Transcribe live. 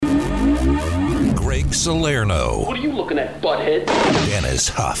Greg Salerno. What are you looking at, butthead? Dennis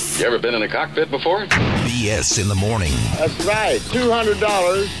Huff. You ever been in a cockpit before? BS in the morning. That's right.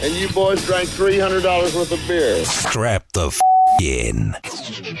 $200, and you boys drank $300 worth of beer. Strap the in.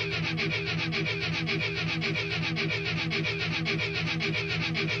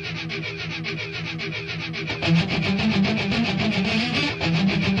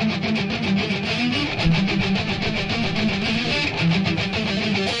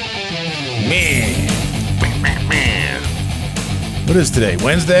 Man. What is today?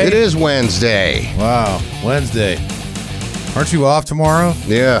 Wednesday? It is Wednesday. Wow, Wednesday. Aren't you off tomorrow?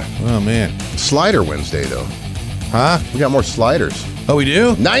 Yeah. Oh, man. Slider Wednesday, though. Huh? We got more sliders. Oh, we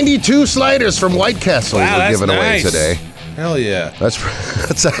do? 92 sliders from White Castle Wow, we're that's giving away nice. today. Hell yeah.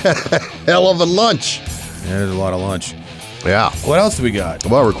 That's a hell of a lunch. Yeah, there's a lot of lunch. Yeah. What else do we got?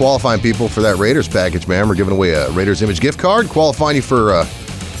 Well, we're qualifying people for that Raiders package, man. We're giving away a Raiders Image gift card, qualifying you for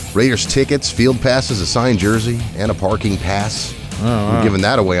Raiders tickets, field passes, a signed jersey, and a parking pass. We're giving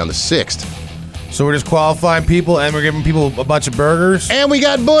that away on the 6th. So we're just qualifying people, and we're giving people a bunch of burgers? And we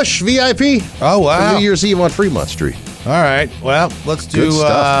got Bush VIP. Oh, wow. For New Year's Eve on Fremont Street. All right. Well, let's do Good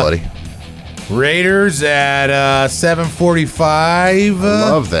stuff, buddy. Raiders at 7:45.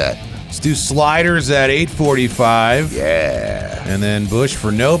 Love that. Let's do sliders at 8:45. Yeah. And then Bush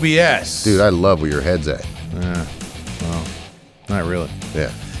for no BS. Dude, I love where your head's at. Well, not really. Yeah.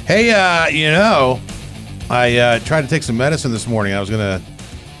 Hey, I tried to take some medicine this morning. I was going to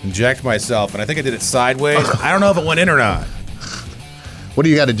inject myself, and I think I did it sideways. I don't know if it went in or not. What do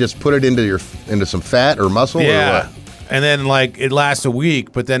you got to just put it into some fat or muscle or what? And then, it lasts a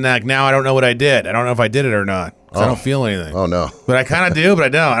week, but then, now I don't know what I did. I don't know if I did it or not, 'cause I don't feel anything. Oh, no. But I kind of do, but I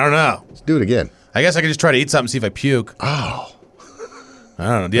don't. I don't know. Let's do it again. I guess I could just try to eat something, see if I puke. Oh. I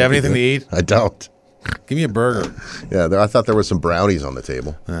don't know. Do you have anything to eat? I don't. Give me a burger. Yeah, I thought there was some brownies on the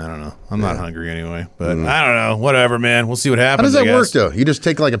table. I don't know. I'm not hungry anyway, but I don't know. Whatever, man. We'll see what How happens. does that work, though? You just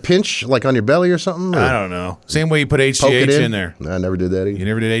take a pinch, on your belly or something? Or I don't know. Same way you put poke it HGH in there. I never did that either. You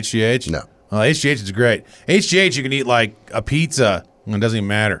never did HGH? No. HGH is great. HGH, you can eat like a pizza, and it doesn't even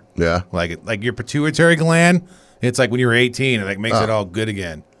matter. Yeah. Like your pituitary gland, it's like when you were 18, and makes it all good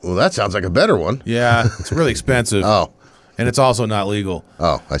again. Well, that sounds like a better one. Yeah, it's really expensive. Oh. And it's also not legal.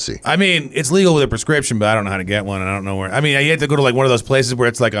 Oh, I see. I mean, it's legal with a prescription, but I don't know how to get one, and I don't know where. I mean, you have to go to one of those places where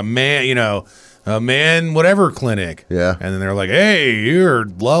it's like a man whatever clinic. Yeah. And then they're like, hey, you're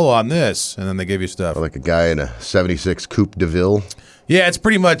low on this, and then they give you stuff. Like a guy in a 76 Coupe de Ville. Yeah, it's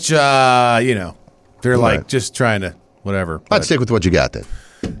pretty much, they're Right. just trying to whatever. I'd stick with what you got then.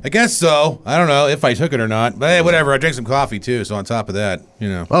 I guess so. I don't know if I took it or not, but hey, whatever. I drank some coffee too, so on top of that,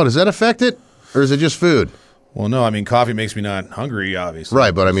 Oh, does that affect it? Or is it just food? Well, no, I mean, coffee makes me not hungry, obviously.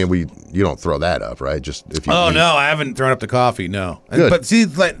 Right, but I mean, you don't throw that up, right? Just if you. Oh, eat. no, I haven't thrown up the coffee, no. Good. But see,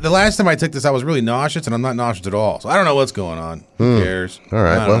 the last time I took this, I was really nauseous, and I'm not nauseous at all. So I don't know what's going on. Who cares? All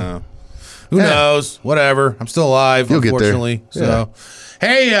right, I don't know. Who knows? Whatever. I'm still alive, You'll get there. unfortunately. So,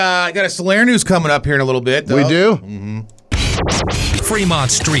 hey, I got a Solaire news coming up here in a little bit, though. We do? Mm-hmm.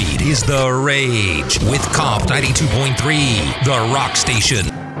 Fremont Street is the rage with Comp 92.3, the rock station.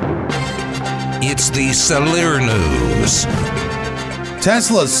 It's the Solaire News.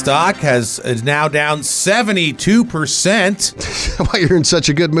 Tesla's stock is now down 72%. Why you're in such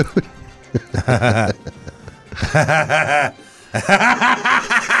a good mood?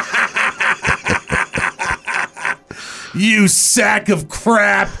 You sack of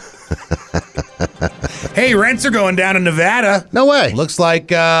crap. Hey, rents are going down in Nevada. No way. Looks like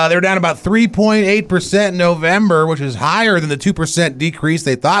they're down about 3.8% in November, which is higher than the 2% decrease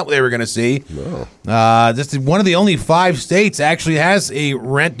they thought they were going to see. Oh. This is one of the only 5 states actually has a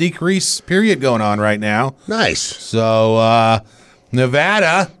rent decrease period going on right now. Nice. So,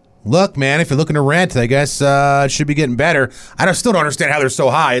 Nevada, look, man, if you're looking to rent, I guess it should be getting better. Still don't understand how they're so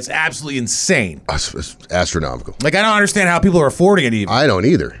high. It's absolutely insane. It's astronomical. I don't understand how people are affording it even. I don't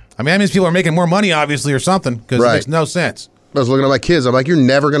either. I mean, that means people are making more money, obviously, or something, because Right. it makes no sense. I was looking at my kids. I'm like, you're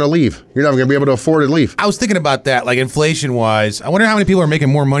never going to leave. You're never going to be able to afford to leave. I was thinking about that, inflation-wise. I wonder how many people are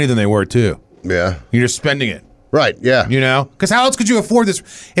making more money than they were, too. Yeah. You're just spending it, Right. Yeah. Because how else could you afford this?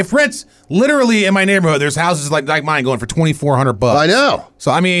 If rents, literally in my neighborhood, there's houses like mine going for $2,400. I know.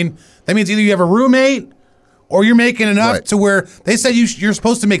 So, I mean, that means either you have a roommate or you're making enough Right. to where they said you're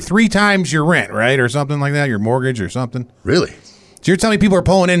supposed to make 3 times your rent, right? Or something like that, your mortgage or something. Really? So you're telling me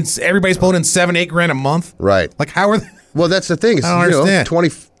everybody's pulling in $7-8 grand a month? Right. How are they? Well, that's the thing. It's, I don't understand.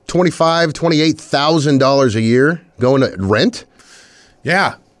 $25,000, $28,000 a year going to rent.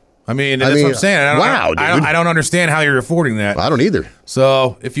 Yeah. I mean, that's what I'm saying. wow, dude. I don't understand how you're affording that. I don't either.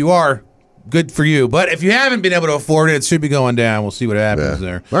 So if you are, good for you. But if you haven't been able to afford it, it should be going down. We'll see what happens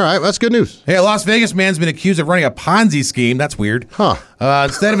there. All right, that's good news. Hey, a Las Vegas man's been accused of running a Ponzi scheme. That's weird. Huh.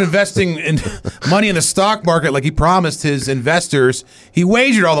 Instead of investing in money in the stock market like he promised his investors, he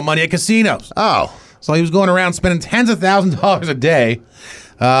wagered all the money at casinos. Oh. So he was going around spending tens of thousands of dollars a day.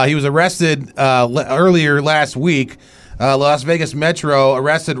 He was arrested earlier last week. Las Vegas Metro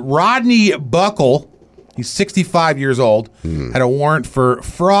arrested Rodney Buckle. He's 65 years old. Had a warrant for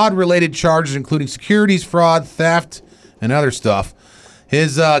fraud-related charges, including securities fraud, theft, and other stuff.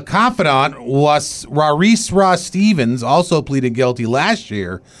 His confidant was Rarisra Stevens, also pleaded guilty last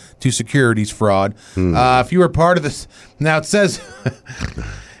year to securities fraud. If you were part of this, now it says,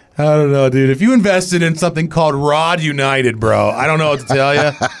 I don't know, dude. If you invested in something called Rod United, bro, I don't know what to tell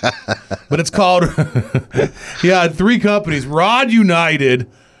you, but it's called, he had 3 companies, Rod United,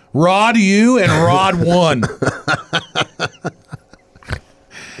 Rod U, and Rod One.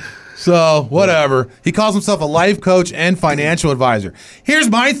 So, whatever. He calls himself a life coach and financial advisor. Here's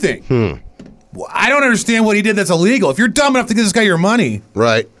my thing. I don't understand what he did that's illegal. If you're dumb enough to give this guy your money.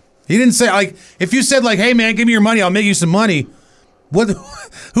 Right. He didn't say, like, if you said, like, hey, man, give me your money, I'll make you some money.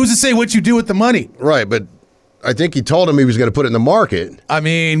 Who's to say what you do with the money? Right, but I think he told him he was going to put it in the market. I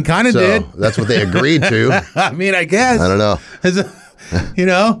mean, kind of So did. that's what they agreed to. I mean, I guess. I don't know. You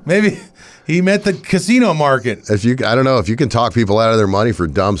know, maybe he meant the casino market. I don't know if you can talk people out of their money for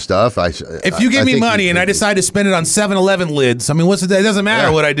dumb stuff. If you give me money and I decide to spend it on 7-Eleven lids, I mean, what's the? It doesn't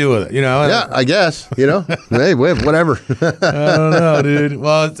matter what I do with it, you know. Yeah, I guess. You know, hey, whatever. I don't know, dude.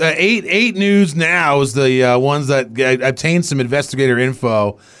 Well, it's, 8 News Now is the ones that obtained some investigator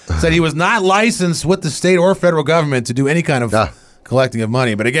info. Said he was not licensed with the state or federal government to do any kind of collecting of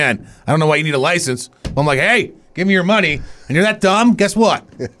money. But again, I don't know why you need a license. I'm like, hey, give me your money, and you're that dumb. Guess what?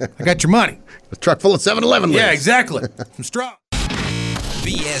 I got your money. A truck full of 7-Eleven. Yeah, exactly. Some straw.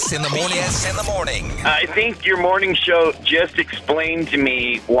 BS in the morning. BS in the morning. I think your morning show just explained to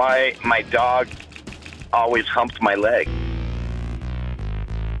me why my dog always humped my leg.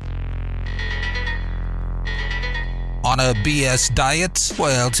 On a BS diet?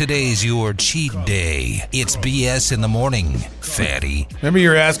 Well, today's your cheat day. It's BS in the morning, fatty. Remember you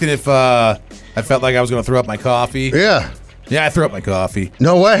were asking if I felt like I was going to throw up my coffee? Yeah. Yeah, I threw up my coffee.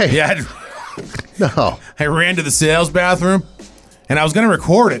 No way. Yeah. No. I ran to the sales bathroom, and I was going to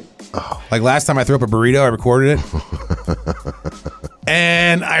record it. Like last time I threw up a burrito, I recorded it.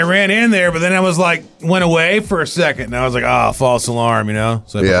 And I ran in there, but then I was like, went away for a second, and I was like, oh, false alarm, you know?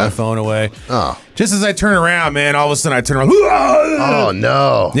 So I put my phone away. Oh. Just as I turn around, man, all of a sudden I turn around. Oh,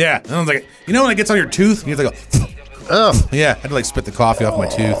 no. Yeah. And I was like, you know when it gets on your tooth? You have to go, Oh. yeah. I had to like spit the coffee off my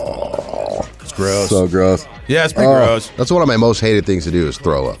tooth. It's gross. So gross. Yeah, it's pretty gross. That's one of my most hated things to do is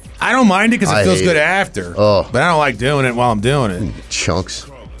throw up. I don't mind it because it feels hate good it. after. Oh. But I don't like doing it while I'm doing it. Chunks.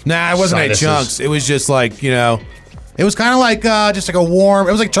 Nah, it wasn't any Sinuses. chunks. It was just like, you know, it was kind of like just like a warm,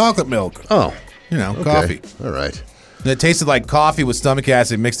 it was like chocolate milk. Oh. You know, Okay. coffee. All right. And it tasted like coffee with stomach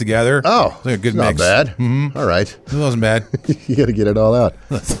acid mixed together. Oh. It was like a good not mix. bad. Mm-hmm. All right. It wasn't bad. You got to get it all out.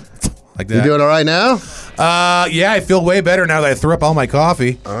 Like that. You doing all right now? Yeah, I feel way better now that I threw up all my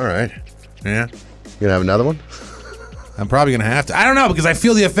coffee. All right. Yeah. You gonna have another one? I'm probably going to have to. I don't know because I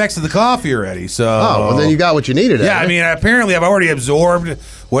feel the effects of the coffee already. So. Oh, well then you got what you needed. Yeah, out I of it. mean, apparently I've already absorbed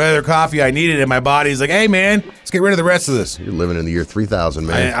whatever coffee I needed, and my body's like, hey, man, let's get rid of the rest of this. You're living in the year 3000,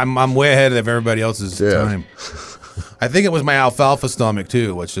 man. I'm way ahead of everybody else's time. I think it was my alfalfa stomach,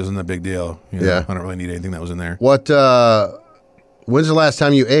 too, which isn't a big deal. You know, Yeah. I don't really need anything that was in there. What? When's the last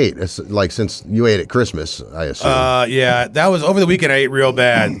time you ate? It's like since you ate at Christmas, I assume. Yeah, that was over the weekend. I ate real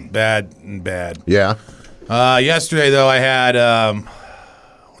bad. Bad. Yeah. Yesterday, though, I had,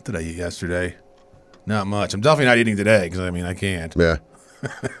 what did I eat yesterday? Not much. I'm definitely not eating today because, I mean, I can't. Yeah.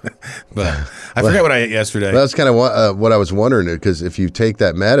 But I forget what I ate yesterday. That's kind of what I was wondering, because if you take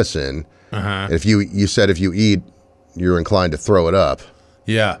that medicine, if you said if you eat, you're inclined to throw it up.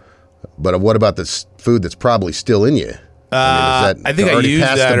 Yeah. But what about this food that's probably still in you? I think I already used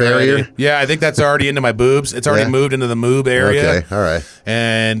past that the barrier? already. Yeah, I think that's already into my boobs. It's already Yeah. moved into the moob area. Okay, all right.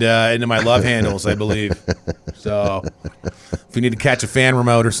 And into my love handles, I believe. So if you need to catch a fan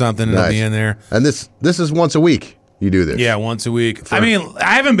remote or something, it'll be Nice. in there. And this is once a week you do this. Yeah, once a week. I mean,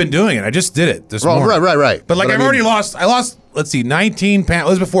 I haven't been doing it. I just did it this Oh, morning. right. But like I I've mean- already lost. I lost. Let's see, 19 pounds. It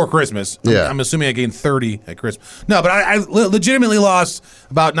was before Christmas. Yeah. I'm assuming I gained 30 at Christmas. No, but I legitimately lost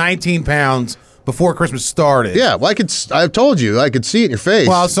about 19 pounds before Christmas started. Yeah, well, I've told you, I could see it in your face.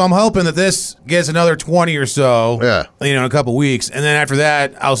 Well, so I'm hoping that this gets another 20 or so. Yeah. You know, in a couple weeks, and then after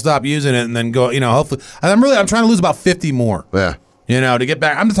that, I'll stop using it, and then go. You know, hopefully, I'm trying to lose about 50 more. yeah. You know, to get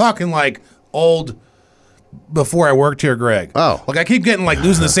back. I'm talking like old before I worked here, Greg. Oh. Like I keep getting like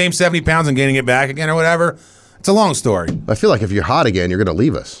losing the same 70 pounds and gaining it back again or whatever. It's a long story. I feel like if you're hot again, you're going to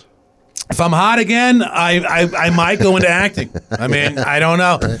leave us. If I'm hot again, I might go into acting. I mean, I don't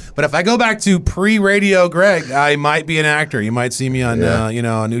know. But if I go back to pre-radio Greg, I might be an actor. You might see me on,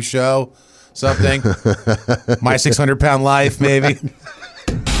 a new show, something. My 600-pound life, maybe.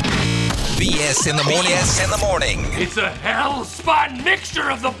 BS in the morning. BS in the morning. It's a hell-spawn mixture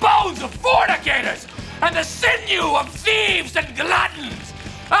of the bones of fornicators and the sinew of thieves and gluttons.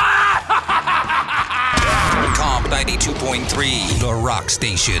 Comp 92.3, the rock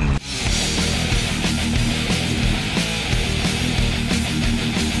station.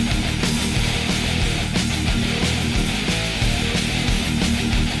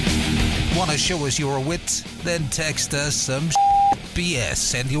 Want to show us your wits? Then text us some BS.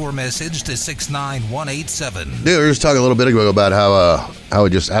 Send your message to 69187. Dude, we were just talking a little bit ago about how it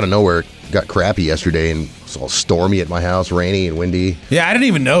just out of nowhere got crappy yesterday and it's all stormy at my house, rainy and windy. Yeah, I didn't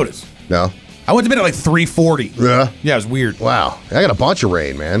even notice. No? I went to bed at like 3:40. Yeah? Yeah, it was weird. Wow. I got a bunch of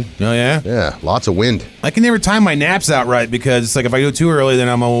rain, man. Oh, yeah? Yeah, lots of wind. I can never time my naps out right because it's like if I go too early, then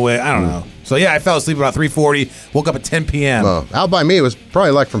I'm away. I don't know. So, yeah, I fell asleep about 3:40, woke up at 10 p.m. Out by me, it was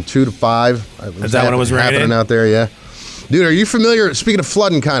probably like from 2 to 5. Is that when it was raining? Happening out there, yeah. Dude, are you familiar, speaking of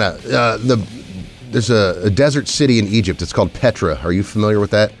flooding kind of, there's a desert city in Egypt. It's called Petra. Are you familiar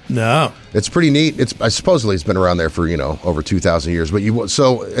with that? No. It's pretty neat. Supposedly it's been around there for, over 2,000 years. But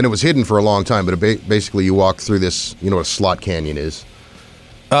and it was hidden for a long time, but basically you walk through this, you know what a slot canyon is?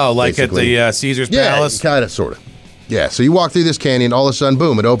 Oh, like basically. at the Caesar's Palace? Yeah, kind of, sort of. Yeah, so you walk through this canyon, all of a sudden,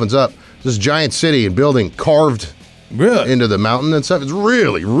 boom, it opens up. This giant city and building carved into the mountain and stuff. It's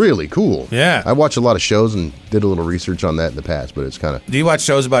really, really cool. Yeah. I watched a lot of shows and did a little research on that in the past, but it's kind of... Do you watch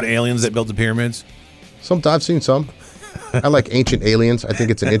shows about aliens that built the pyramids? I've seen some. I like Ancient Aliens. I think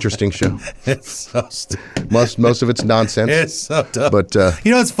it's an interesting show. It's so stupid. Most of it's nonsense. It's so dumb. But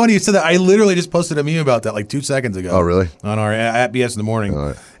it's funny you said that. I literally just posted a meme about that like 2 seconds ago. Oh, really? On our at BS in the morning. All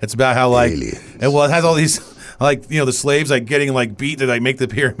right. It's about how like Aliens. it has all these the slaves like getting like beat to like make the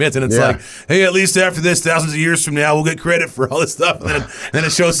pyramids, and it's Yeah. like, hey, at least after this, thousands of years from now, we'll get credit for all this stuff. And then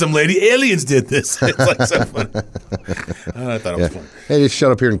it shows some lady, aliens did this. It's like so funny. I thought it was funny. They just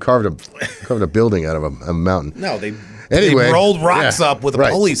showed up here and carved a building out of a mountain. No, they Anyway, rolled rocks up with a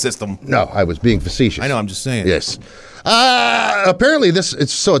right. pulley system. No, I was being facetious. I know, I'm just saying. Yes. Apparently,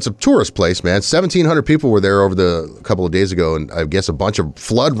 it's a tourist place, man. 1,700 people were there over a couple of days ago, and I guess a bunch of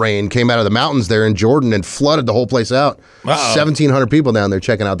flood rain came out of the mountains there in Jordan and flooded the whole place out. Uh-oh. 1,700 people down there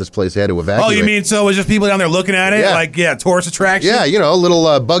checking out this place. They had to evacuate. Oh, you mean so it was just people down there looking at it? Yeah. Like, tourist attraction? Yeah,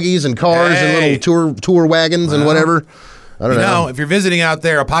 little buggies and cars and Hey. little tour wagons and whatever. I don't know. If you're visiting out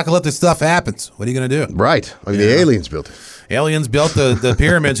there, apocalyptic stuff happens. What are you going to do? Right. I mean, the aliens built it. Aliens built the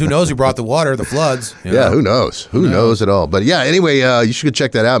pyramids. Who knows who brought the water, the floods? Yeah, who knows? Who knows at all? But yeah, anyway, you should go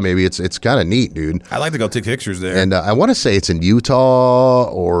check that out. Maybe it's kind of neat, dude. I'd like to go take pictures there. And I want to say it's in Utah,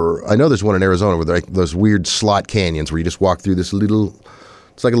 or I know there's one in Arizona where like those weird slot canyons where you just walk through this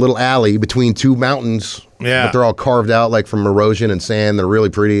it's like a little alley between two mountains. Yeah. But they're all carved out like from erosion and sand. They're really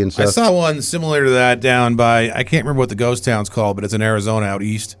pretty and I stuff. saw one similar to that down by, I can't remember what the ghost town's called, but it's in Arizona out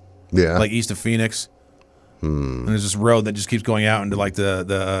east. Yeah. Like east of Phoenix. And there's this road that just keeps going out into like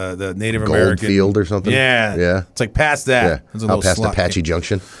the Native American Goldfield or something? Yeah, Yeah. It's like past that. Yeah. There's a Out little past slot. Apache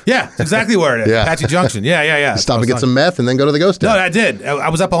Junction. Yeah, that's exactly where it is. Yeah. Apache Junction. Yeah. Stop and get some meth and then go to the ghost No, town. I did. I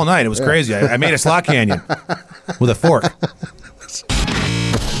was up all night. It was crazy. I made a slot canyon with a fork.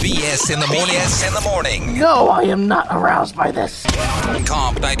 BS in the morning. BS in the morning. No, I am not aroused by this.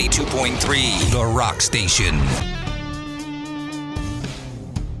 Comp 92.3, the rock station.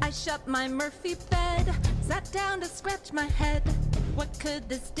 I shut my Murphy bed, sat down to scratch my head. What could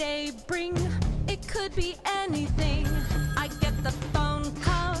this day bring? It could be anything. I get the phone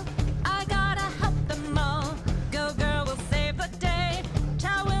call, I gotta help them all. Go girl will save the day,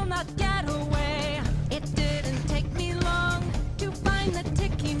 Chow will not get away. It didn't take me long to find the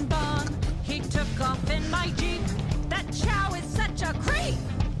ticking bomb. He took off in my Jeep, that Chow is such a creep.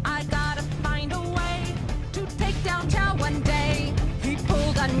 I gotta find a way to take down Chow one day. He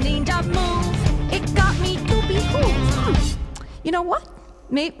pulled a ninja move, it got me to behoove. You know what?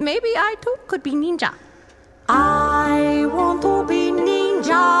 Maybe I too could be ninja. I want to be ninja.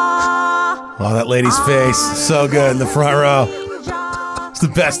 Oh, that lady's face. So good in the front row. It's the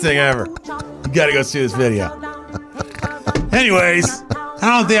best thing ever. You gotta go see this video. Anyways, I don't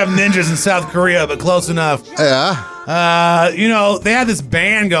know if they have ninjas in South Korea, but close enough. Yeah. They had this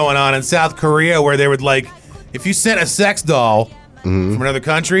ban going on in South Korea where they would like, if you sent a sex doll from another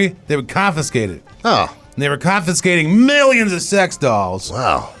country, they would confiscate it. Oh, And they were confiscating millions of sex dolls.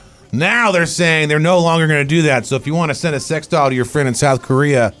 wow. Now they're saying they're no longer going to do that. So if you want to send a sex doll to your friend in South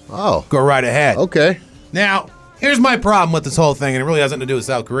Korea, go right ahead. Okay. Now, here's my problem with this whole thing, and it really has nothing to do with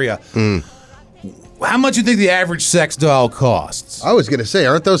South Korea. How much do you think the average sex doll costs? I was going to say,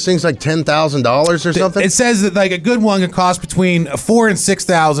 aren't those things like $10,000 or something? It says that like a good one can cost between $4,000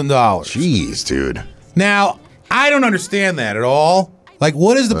 and $6,000. Jeez, dude. Now, I don't understand that at all. Like,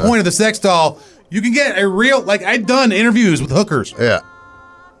 what is the point of the sex doll? You can get a real, like, I've done interviews with hookers. Yeah.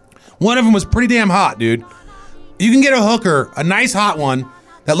 One of them was pretty damn hot, dude. You can get a hooker, a nice hot one,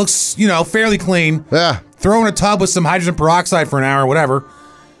 that looks, fairly clean. Yeah. Throw in a tub with some hydrogen peroxide for an hour or whatever.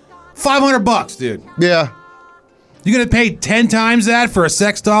 $500, dude. Yeah. You're going to pay 10 times that for a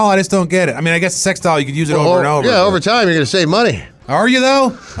sex doll? I just don't get it. I mean, I guess a sex doll, you could use it over and over. Yeah, over time, you're going to save money. Are you,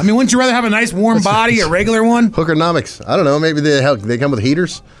 though? I mean, wouldn't you rather have a nice warm body, a regular one? Hookernomics. I don't know. Maybe they come with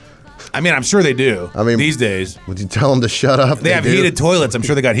heaters? I mean, I'm sure they do. I mean, these days. Would you tell them to shut up? They have heated toilets. I'm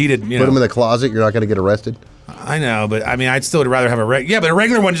sure they got heated, Put them in the closet. You're not going to get arrested. I know, but I mean, I'd still rather have but a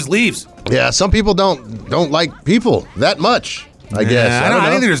regular one just leaves. Yeah, some people don't like people that much, I guess. I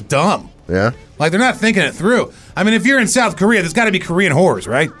think they're just dumb. Yeah? Like, they're not thinking it through. I mean, if you're in South Korea, there's got to be Korean whores,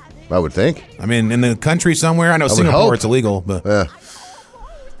 right? I would think. I mean, in the country somewhere. I know Singapore, it's illegal, but... Yeah.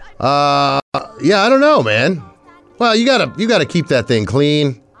 I don't know, man. Well, you gotta keep that thing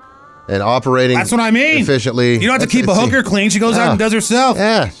clean and operating. That's what I mean. Efficiently. You don't have to keep a hooker clean. She goes out and does herself.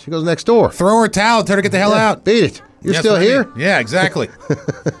 Yeah, she goes next door. Throw her a towel. Tell her to get the hell out. Beat it. You're still here? Yeah, exactly.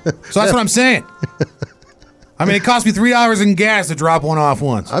 So that's what I'm saying. I mean, it cost me $3 in gas to drop one off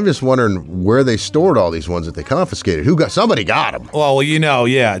once. I'm just wondering where they stored all these ones that they confiscated. Somebody got them. Well,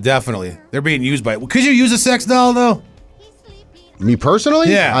 yeah, definitely. They're being used by... Could you use a sex doll, though? Me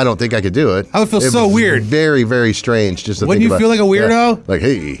personally? Yeah. I don't think I could do it. I would feel so weird. Very, very strange just to Wouldn't think you feel like a weirdo? Yeah. Like,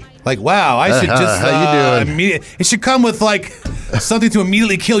 hey. Like, wow, I should just... how you doing? It should come with, like, something to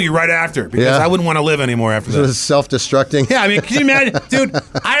immediately kill you right after, because I wouldn't want to live anymore after that. Self-destructing. Yeah, I mean, can you imagine? Dude,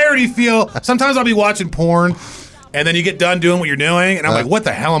 I already feel... Sometimes I'll be watching porn, and then you get done doing what you're doing, and I'm like, what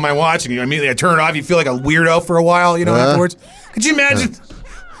the hell am I watching? Immediately I turn it off, you feel like a weirdo for a while, afterwards. Could you imagine?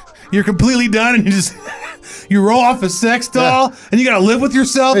 You're completely done, and you roll off a sex doll, and you gotta live with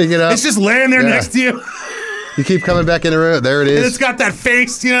yourself. You get up. It's just laying there next to you. You keep coming back in the room. There it is. And it's got that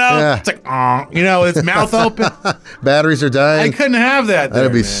face, Yeah. It's like, its mouth open. Batteries are dying. I couldn't have that.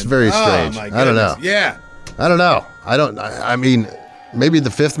 That'd be very strange. My I don't know. Yeah. I don't know. I mean, maybe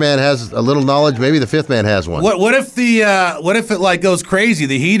the fifth man has a little knowledge. Maybe the fifth man has one. What if it like goes crazy?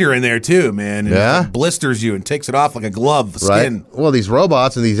 The heater in there too, man. And it like blisters you and takes it off like a glove. The skin. Right. Well, these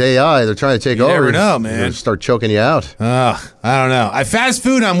robots and these AI, they're trying to take over. You never know, man. They're gonna start choking you out. I don't know. Fast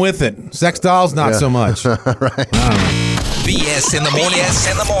food, I'm with it. Sex dolls, not so much. Right. BS in the morning.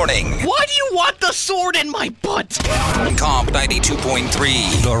 BS in the morning. Why do you want the sword in my butt? Comp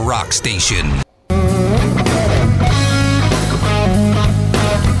 92.3, The Rock Station.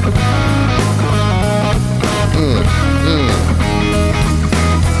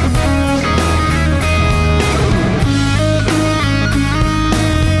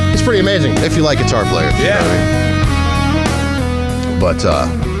 It's pretty amazing if you like guitar players. Yeah. But it's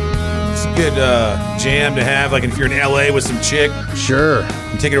a good jam to have, like if you're in LA with some chick. Sure.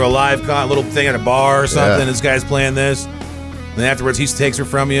 You take her to a live little thing at a bar or something. Yeah. This guy's playing this. Then afterwards, he takes her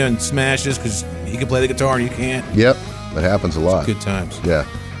from you and smashes because he can play the guitar and you can't. Yep, that happens a lot. Good times. Yeah.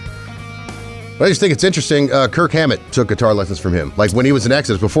 But I just think it's interesting. Kirk Hammett took guitar lessons from him, like when he was in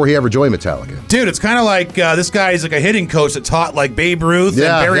Exodus, before he ever joined Metallica. Dude, it's kind of like this guy's like a hitting coach that taught like Babe Ruth and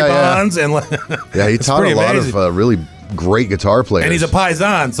Barry Bonds. And yeah, he taught a lot of really great guitar players. And he's a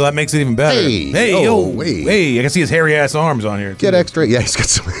Paisan, so that makes it even better. Hey, I can see his hairy ass arms on here. Get extra. Yeah,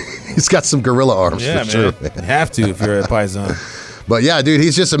 he's got some gorilla arms for sure. Man. You have to if you're a Paisan. But yeah, dude,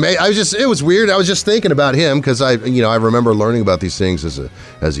 he's just amazing. It was weird. I was just thinking about him because I remember learning about these things as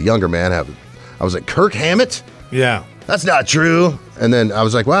a younger man. I was like, Kirk Hammett? Yeah. That's not true. And then I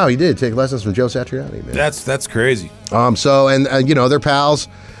was like, wow, he did take lessons from Joe Satriani, man. That's crazy. So they're pals.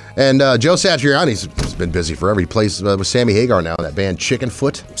 And Joe Satriani's been busy forever. He plays with Sammy Hagar now in that band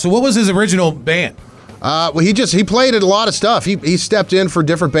Chickenfoot. So what was his original band? Well, he played in a lot of stuff. He stepped in for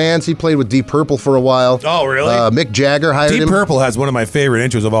different bands. He played with Deep Purple for a while. Oh, really? Mick Jagger hired him. Deep Purple has one of my favorite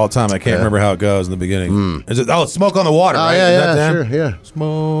intros of all time. I can't remember how it goes in the beginning. Is it? Oh, it's Smoke on the Water, right? Sure, yeah.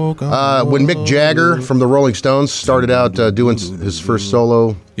 Smoke on when Mick Jagger from the Rolling Stones started out doing his first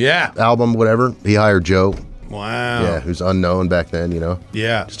solo album, whatever, he hired Joe. Wow. Yeah, who's unknown back then,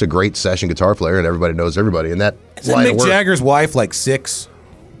 Yeah. Just a great session guitar player, and everybody knows everybody. And that Isn't line of Mick work, Jagger's wife like 6?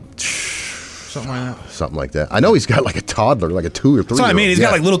 Something like that. I know he's got like a toddler, like a 2 or 3. That's what I mean. He's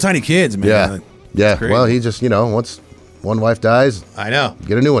got like little tiny kids, man. Yeah. Like, yeah. crazy. Well, he just, once One wife dies, I know.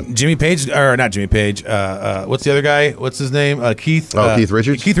 get a new one. Jimmy Page, or not Jimmy Page. What's the other guy? What's his name? Keith. Keith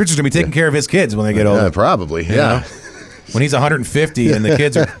Richards? Keith Richards is gonna be taking care of his kids when they get older. Probably, You yeah. know? When he's 150 and the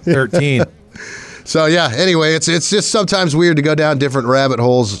kids are 13. So yeah. Anyway, it's just sometimes weird to go down different rabbit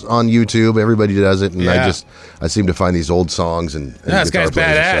holes on YouTube. Everybody does it, and Yeah. I seem to find these old songs and This guitar guy's players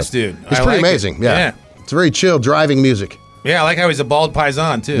and badass, stuff. dude. It's I pretty like it. amazing. Yeah. Yeah. It's very chill driving music. Yeah, I like how he's a bald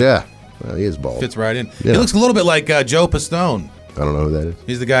paisan too. Yeah. Well, he is bald. Fits right in. Yeah. He looks a little bit like Joe Pistone. I don't know who that is.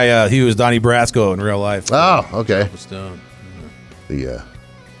 He's the guy. He was Donnie Brasco in real life. Oh, okay. Pistone.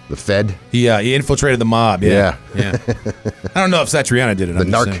 The Fed. He infiltrated the mob. Yeah. I don't know if Satriani did it. The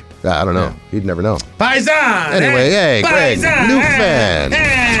narc. I don't know. You'd never know. Paisan. Anyway, hey, Greg, Paisan, new fan.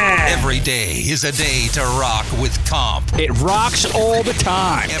 Every day is a day to rock with Comp. It rocks all the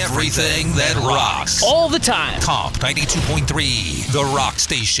time. Everything that rocks. All the time. Comp 92.3, the rock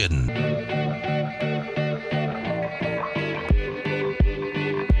station.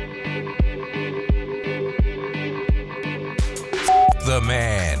 The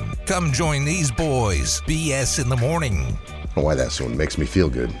man. Come join these boys. BS in the morning. I don't know why that song makes me feel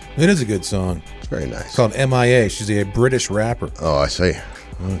good. It is a good song. It's very nice. It's called MIA. She's a British rapper. Oh, I see.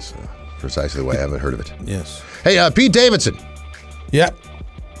 Well, that's precisely why I haven't heard of it. Yes. Hey, Pete Davidson, Yep.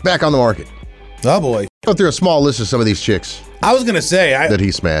 back on the market. Oh boy. Go through a small list of some of these chicks I was gonna say that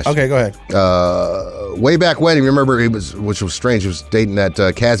he smashed. Okay, go ahead. Way back when, you remember, which was strange, he was dating that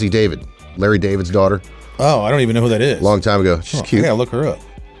Cassie David, Larry David's daughter, Oh, I don't even know who that is. long time ago. She's I cute. gotta look her up.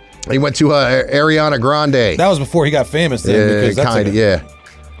 He went to Ariana Grande. That was before he got famous. Then, because that's kind of, like yeah.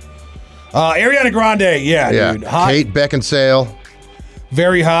 Ariana Grande. Yeah, dude. Hot. Kate Beckinsale.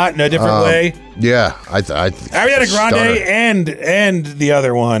 Very hot in a different way. Yeah, Ariana Grande and the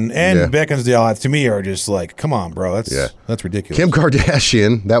other one and Yeah. Beckinsale to me are just like, come on, bro. That's ridiculous. Kim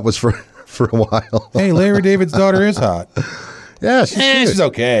Kardashian. That was for a while. Hey, Larry David's daughter is hot. Yeah, she's cute. She's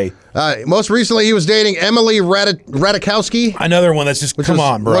okay. Most recently, he was dating Emily Ratajkowski. Another one that's just come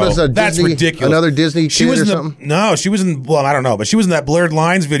on, bro. What is that's Disney, ridiculous. Another Disney She kid was or in something? No, she was in. Well, I don't know, but she was in that Blurred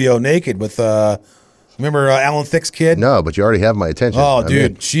Lines video, naked with. Remember Alan Thicke's kid? No, but you already have my attention. Oh, I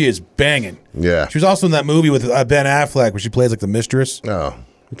dude, mean, she is banging. Yeah. She was also in that movie with Ben Affleck where she plays like the mistress. Oh,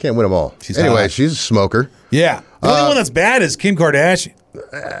 you can't win them all. She's anyway, hot. she's a smoker. Yeah. The only one that's bad is Kim Kardashian.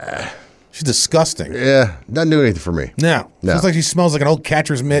 She's disgusting. Yeah, doesn't do anything for me. No. No. Looks like she smells like an old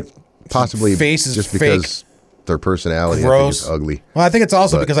catcher's mitt. Possibly face is just fake. because their personality I think Gross. is ugly. Well, I think it's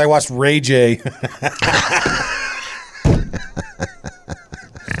also But- because I watched Ray J.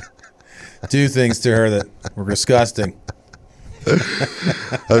 do things to her that were disgusting.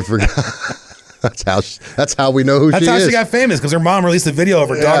 I forgot. That's how we know who That's she how is. she got famous, because her mom released a video of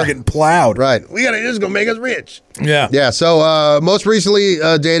her daughter getting plowed. Right. This is gonna make us rich. Yeah. Yeah. So most recently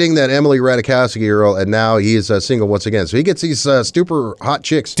dating that Emily Ratajkowski girl, and now he is single once again. So he gets these super hot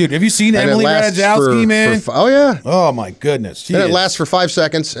chicks. Dude, have you seen And it Emily lasts Ratajkowski, man? oh yeah. Oh my goodness. And it lasts for 5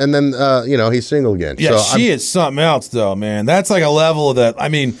 seconds, and then he's single again. Yeah, so she is something else, though, man. That's like a level that, I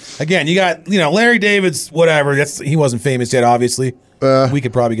mean, again, you got, Larry David's whatever. He wasn't famous yet, obviously. We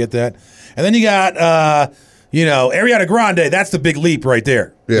could probably get that. And then you got, Ariana Grande. That's the big leap right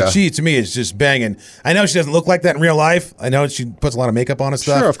there. Yeah. But she, to me, is just banging. I know she doesn't look like that in real life. I know she puts a lot of makeup on and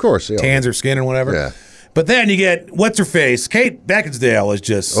stuff. Sure, of course. Yeah. Tans her skin and whatever. Yeah. But then you get, what's her face? Kate Beckinsale is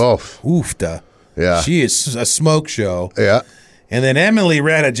just, oofta. Yeah. She is a smoke show. Yeah. And then Emily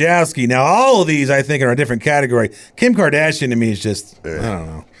Ratajkowski. Now, all of these, I think, are a different category. Kim Kardashian, to me, is just, I don't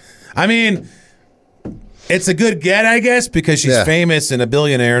know. I mean, it's a good get, I guess, because she's famous and a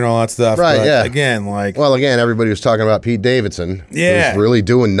billionaire and all that stuff. Right, but yeah. Again, everybody was talking about Pete Davidson. Yeah. Who's really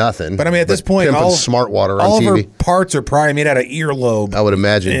doing nothing. But I mean, at this point, pimping all smart water all on of TV. her parts are probably made out of earlobe. I would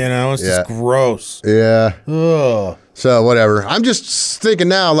imagine. It's just gross. Yeah. Ugh. So whatever. I'm just thinking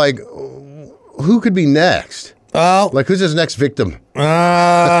now, like, who could be next? Well, like, who's his next victim?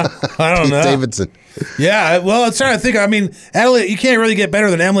 I don't Pete know. Davidson. Yeah, well, I'm trying to think. I mean, Emily, you can't really get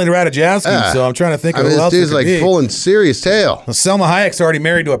better than Emily Ratajkowski, so I'm trying to think of who this else dude's it could like be. pulling serious tail. Well, Selma Hayek's already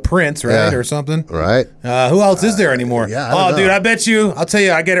married to a prince, right, or something. Right. Who else is there anymore? I don't know. Dude, I bet you. I'll tell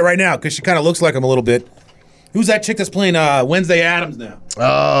you, I get it right now because she kind of looks like him a little bit. Who's that chick that's playing Wednesday Addams now?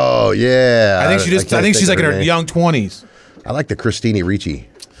 Oh yeah. I think she's like in her young 20s. I like the Christina Ricci.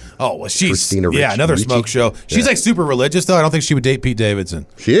 Oh, well, she's Christina Ricci. another smoke show. She's like super religious though. I don't think she would date Pete Davidson.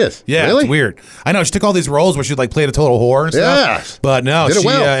 She is. Yeah, Really? it's weird. I know she took all these roles where she like played a total whore and stuff. Yes. But no, Did it she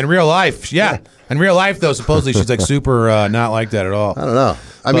well. in real life, in real life though, supposedly she's like super not like that at all. I don't know.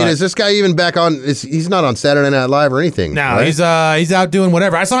 I mean, is this guy even back on? He's not on Saturday Night Live or anything. No, right? he's out doing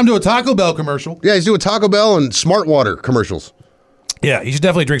whatever. I saw him do a Taco Bell commercial. Yeah, he's doing Taco Bell and Smart Water commercials. Yeah, he should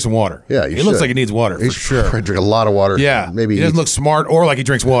definitely drink some water. Yeah, he looks like he needs water, for sure. Drink a lot of water. Yeah, maybe he doesn't look smart or like he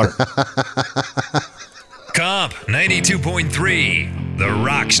drinks water. Comp 92.3, The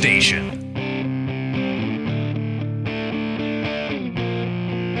Rock Station.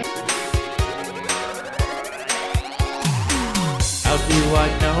 How do I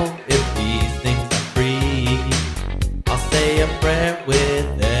know if these things are free? I'll say a prayer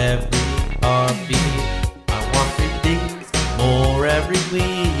with every heartbeat. I want 3 things more every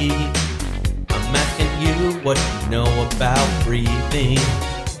week. I'm asking you what you know about breathing.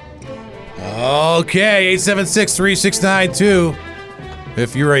 Okay, 876-3692.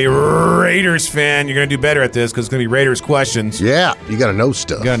 If you're a Raiders fan, you're going to do better at this because it's going to be Raiders questions. Yeah, you got to know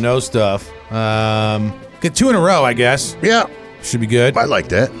stuff. You got to know stuff. Get 2 in a row, I guess. Yeah. Should be good. I like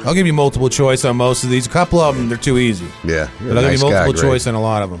that. I'll give you multiple choice on most of these. A couple of them, they're too easy. Yeah. But I'll give you multiple choice on a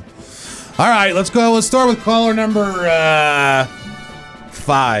lot of them. All right, let's go. Let's start with caller number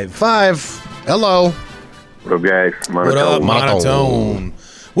 5. Hello. What up, guys? What up, Monotone?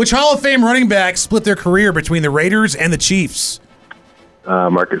 Which Hall of Fame running back split their career between the Raiders and the Chiefs?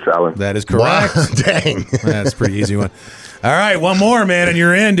 Marcus Allen. That is correct. Wow, dang. That's a pretty easy one. All right, one more, man, and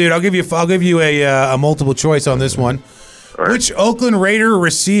you're in, dude. I'll give you a multiple choice on this one. Right. Which Oakland Raider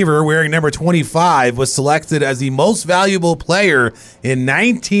receiver wearing number 25 was selected as the most valuable player in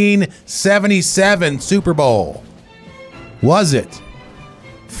 1977 Super Bowl? Was it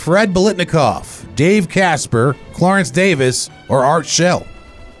Fred Biletnikoff, Dave Casper, Clarence Davis, or Art Shell?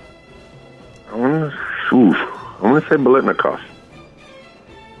 I want to say Biletnikoff.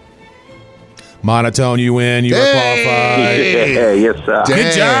 Monotone, you win. You are qualified. Yeah, yes, sir.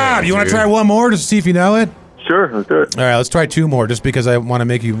 Good job. You want to try one more just to see if you know it? Sure, let's do it. All right, let's try 2 more just because I want to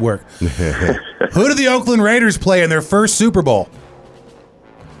make you work. Who did the Oakland Raiders play in their first Super Bowl?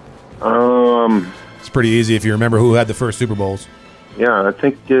 It's pretty easy if you remember who had the first Super Bowls. Yeah, I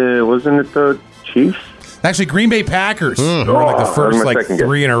think, wasn't it the Chiefs? Actually, Green Bay Packers. Were like the first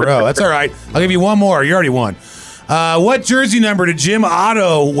 3 in a row. That's all right. I'll give you one more. You already won. What jersey number did Jim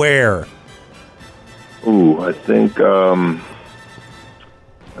Otto wear? Ooh, I think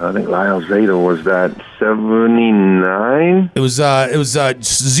Lyle Zeta was that 79. It was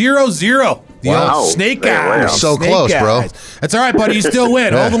 0-0. The old Snake Eyes. Wow. So close, bro. That's all right, buddy. You still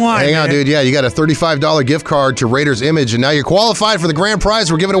win. Hold the line. Hang on, dude. Yeah, you got a $35 gift card to Raiders Image, and now you're qualified for the grand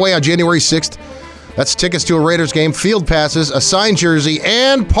prize we're giving away on January 6th. That's tickets to a Raiders game, field passes, a signed jersey,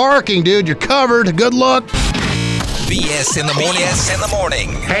 and parking, dude. You're covered. Good luck. BS in the morning. BS in the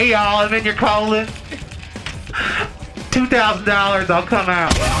morning. Hey, y'all. I'm in your calling. $2,000. I'll come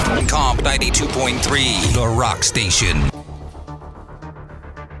out. Comp 92.3, The Rock Station.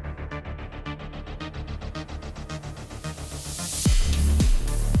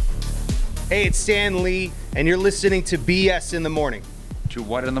 Hey, it's Stan Lee, and you're listening to BS in the morning. To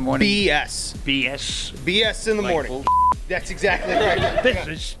what in the morning? BS. BS in the morning. That's exactly right. This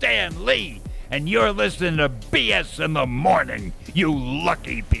is Stan Lee, and you're listening to BS in the morning, you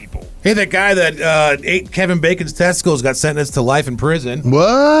lucky people. Hey, that guy that ate Kevin Bacon's testicles got sentenced to life in prison.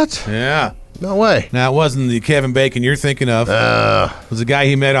 What? Yeah. No way. Now, it wasn't the Kevin Bacon you're thinking of. It was a guy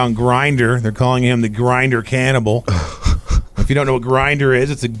he met on Grindr. They're calling him the Grindr Cannibal. If you don't know what Grindr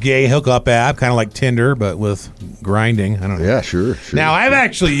is, it's a gay hookup app, kind of like Tinder, but with grinding. I don't know. Yeah, sure. Now, I've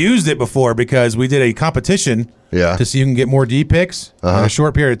actually used it before because we did a competition to see who can get more D pics in a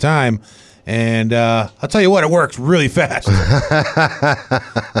short period of time. And I'll tell you what, it works really fast.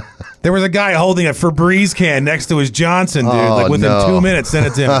 There was a guy holding a Febreze can next to his Johnson, dude. Like within 2 minutes, sent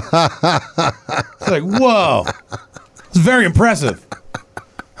it to him. It's like, whoa. It's very impressive.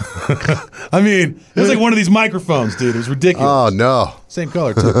 I mean, it was like one of these microphones, dude. It was ridiculous. Oh, no. Same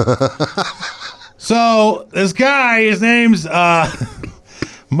color, too. So, this guy, his name's Mark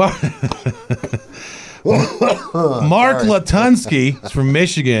Latunsky. He's from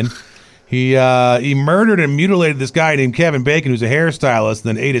Michigan. He murdered and mutilated this guy named Kevin Bacon, who's a hairstylist,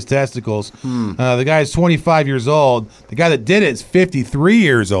 and then ate his testicles. The guy is 25 years old. The guy that did it is 53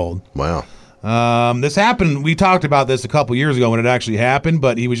 years old. Wow. This happened. We talked about this a couple years ago when it actually happened,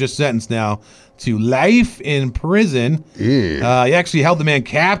 but he was just sentenced now to life in prison. He actually held the man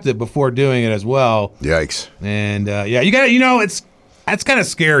captive before doing it as well. Yikes. And you got to, that's kind of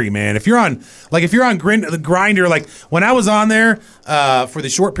scary, man. If you're on the Grindr, like when I was on there for the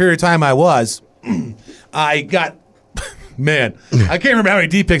short period of time I was, I got, man, I can't remember how many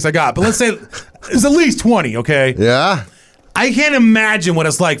D pics I got, but let's say it's at least 20. Okay. Yeah. I can't imagine what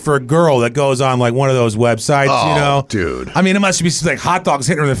it's like for a girl that goes on like one of those websites, you know? Dude. I mean, it must be like hot dogs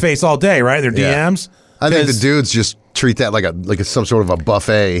hitting her in the face all day, right? Their DMs. I think the dudes just treat that like some sort of a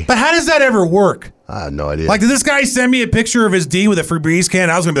buffet. But how does that ever work? I have no idea. Like, did this guy send me a picture of his D with a Febreze can?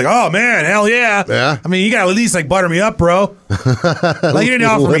 I was gonna be like, oh man, hell yeah. Yeah. I mean, you gotta at least like butter me up, bro. Like, he didn't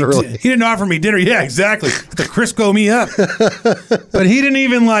offer me dinner. Yeah, exactly. To Crisco me up. But he didn't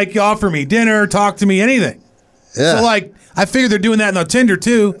even like offer me dinner, talk to me, anything. Yeah. So like, I figured they're doing that on Tinder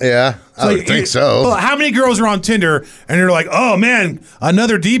too. Yeah, I would think so. Well, how many girls are on Tinder and they're like, oh man,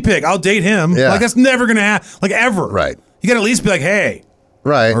 another D pic, I'll date him. Yeah. Like, that's never gonna happen. Like, ever. Right. You gotta at least be like, hey.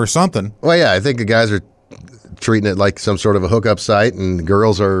 Right. Or something. Well, yeah, I think the guys are treating it like some sort of a hookup site, and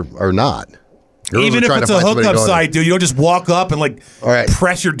girls are not. Girls Even are if it's a hookup site, dude, you don't just walk up and like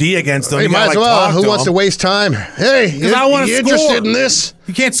press your D against them. Hey, you might gotta, as well. talk Who to wants them. to waste time? Hey, Because I want to score. interested in this?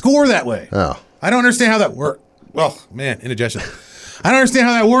 You can't score that way. Oh. I don't understand how that works. Oh, man, indigestion. I don't understand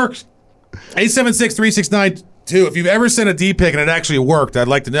how that works. 876-3692. If you've ever sent a D pic and it actually worked, I'd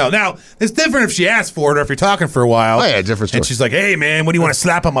like to know. Now, it's different if she asked for it or if you're talking for a while. Oh, yeah, different story. And she's like, hey, man, what do you want to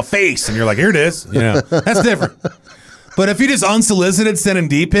slap on my face? And you're like, here it is. You know, that's different. But if you just unsolicited sending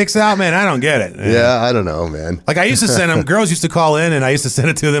D pics out, man, I don't get it. Yeah, I don't know, man. Like, I used to send them, girls used to call in and I used to send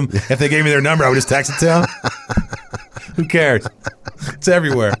it to them. If they gave me their number, I would just text it to them. Who cares? It's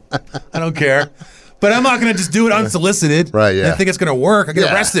everywhere. I don't care. But I'm not going to just do it unsolicited. Right, yeah. And think it's going to work. I get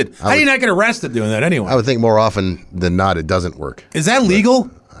Yeah, arrested. How do you not get arrested doing that anyway? I would think more often than not it doesn't work. Is that legal?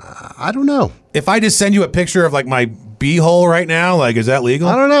 I don't know. If I just send you a picture of like my b-hole right now, like, is that legal?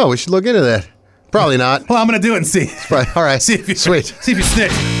 I don't know. We should look into that. Probably not. Well, I'm going to do it and see. All right. See if you Sweet. See if you snitch.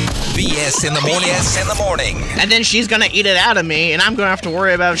 BS in the morning. BS in the morning. And then she's gonna eat it out of me, and I'm gonna have to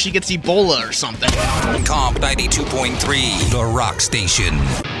worry about if she gets Ebola or something. Comp 92.3, the Rock Station.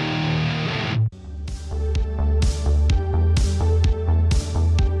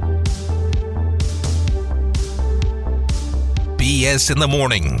 BS in the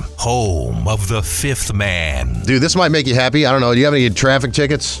morning, home of the fifth man. Dude, this might make you happy. I don't know. Do you have any traffic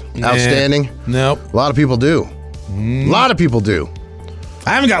tickets outstanding? Nope. A lot of people do. A lot of people do.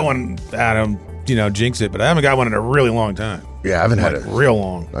 I haven't got one, Adam, jinx it, but I haven't got one in a really long time. Yeah, I haven't had Like, it. real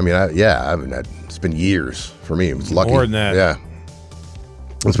long. I mean, I haven't had. It's been years for me. It was lucky. More than that. Yeah.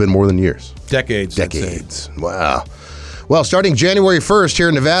 It's been more than years. Decades. I'd say. Decades. Wow. Well, starting January 1st here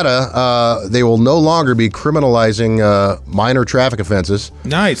in Nevada, they will no longer be criminalizing minor traffic offenses.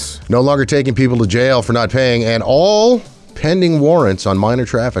 Nice. No longer taking people to jail for not paying, and all pending warrants on minor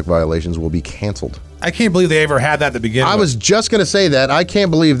traffic violations will be canceled. I can't believe they ever had that at the beginning. I was just going to say that. I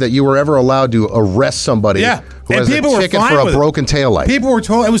can't believe that you were ever allowed to arrest somebody who has a ticket for a broken taillight. People were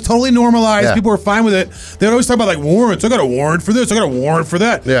it was totally normalized. Yeah. People were fine with it. They would always talk about like warrants. I got a warrant for this. I got a warrant for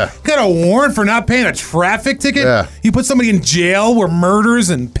that. Yeah. You got a warrant for not paying a traffic ticket? Yeah. You put somebody in jail where murders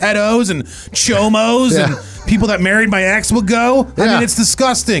and pedos and chomos Yeah. and people that married my ex would go? I Yeah. mean, it's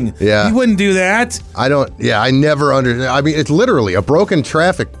disgusting. Yeah. You wouldn't do that. I never I mean, it's literally a broken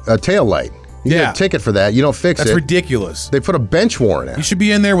traffic taillight. You get a ticket for that. You don't fix it. That's ridiculous. They put a bench warrant out. You should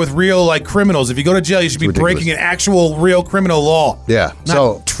be in there with real like criminals. If you go to jail, you should be breaking an actual real criminal law. Yeah. Not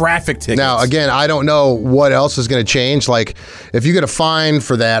so traffic tickets. Now, again, I don't know what else is going to change. Like, if you get a fine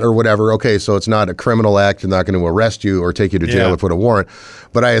for that or whatever, okay, so it's not a criminal act. They're not going to arrest you or take you to jail Yeah. or put a warrant.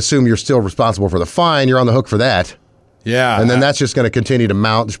 But I assume you're still responsible for the fine. You're on the hook for that. Yeah. And then that's just going to continue to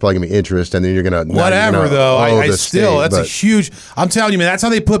mount. There's probably going to be interest, and then you're going to Whatever, though. I the still, state, that's a huge. I'm telling you, man, that's how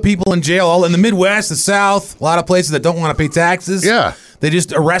they put people in jail. All in the Midwest, the South, a lot of places that don't want to pay taxes. Yeah. They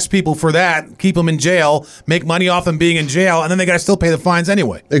just arrest people for that, keep them in jail, make money off them being in jail, and then they got to still pay the fines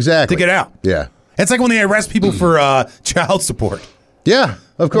anyway. Exactly. To get out. Yeah. It's like when they arrest people for child support. Yeah,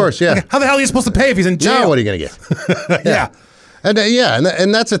 of course, yeah. Like, how the hell are you supposed to pay if he's in jail? Now what are you going to get? Yeah. And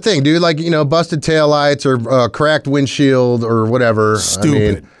and that's the thing, dude. Like, busted taillights or cracked windshield or whatever.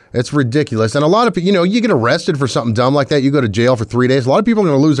 Stupid. I mean, it's ridiculous. And a lot of people, you get arrested for something dumb like that. You go to jail for 3 days. A lot of people are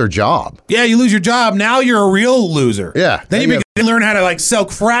going to lose their job. Yeah, you lose your job. Now you're a real loser. Yeah. Then you begin to learn how to like sell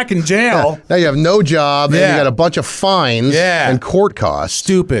crack in jail. Yeah. Now you have no job and you got a bunch of fines and court costs.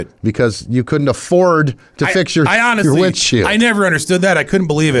 Stupid. Because you couldn't afford to fix your windshield. I never understood that. I couldn't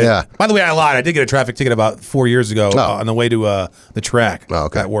believe it. Yeah. By the way, I lied. I did get a traffic ticket about 4 years ago on the way to the track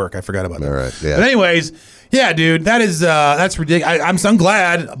at work. I forgot about that. All right. Yeah. But anyways, yeah, dude, that's ridiculous. I'm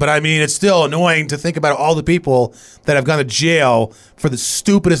glad, but I mean, it's still annoying to think about all the people that have gone to jail for the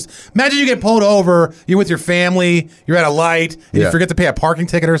stupidest. Imagine you get pulled over, you're with your family, you're at a light, and you forget to pay a parking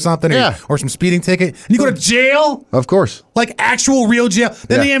ticket or something, or some speeding ticket, and you go to jail? Of course. Like actual real jail.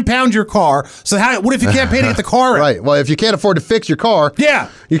 Then they impound your car. So what if you can't pay to get the car out? Right. Well, if you can't afford to fix your car,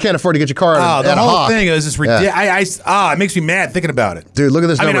 you can't afford to get your car out the at a whole hawk. thing is just ridiculous. It makes me mad thinking about it. Dude, look at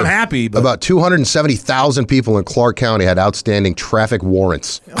this number. I mean, I'm happy, but about 270,000 people in Clark County had outstanding traffic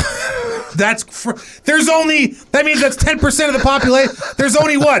warrants. That means that's 10% of the population. There's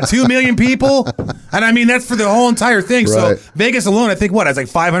only, 2 million people? And I mean, that's for the whole entire thing. Right. So Vegas alone, I think, has like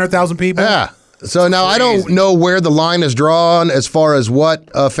 500,000 people? Yeah. So now I don't know where the line is drawn as far as what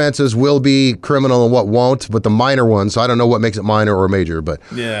offenses will be criminal and what won't, but the minor ones, so I don't know what makes it minor or major, but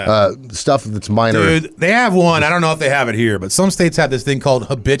stuff that's minor. Dude, they have one. I don't know if they have it here, but some states have this thing called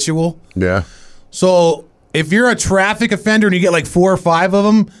habitual. Yeah. So if you're a traffic offender and you get like 4 or 5 of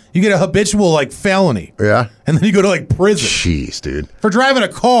them, you get a habitual like felony. Yeah. And then you go to like prison. Jeez, dude. For driving a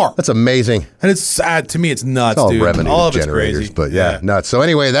car. That's amazing. And it's sad to me. It's nuts, It's all dude. revenue All of it's generators, crazy. but yeah, nuts. So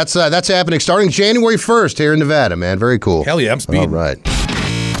anyway, that's happening starting January 1st here in Nevada, man. Very cool. Hell yeah, I'm speeding. All right.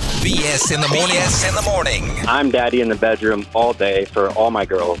 BS in the morning. BS in the morning. I'm daddy in the bedroom all day for all my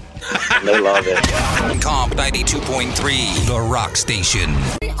girls. And they love it. Comp 92.3, The Rock Station.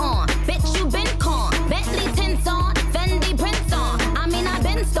 Bitch, you been con. Bentley tints on. Fendi prints on. I mean, I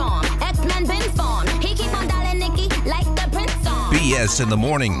been storm. X-Men been fawn. He keep on dialing Nikki like the prince on. BS in the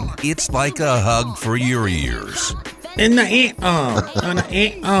morning. It's like a hug for your ears. In the on the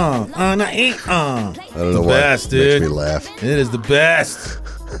I don't know why best, it makes dude. me laugh. It is the best.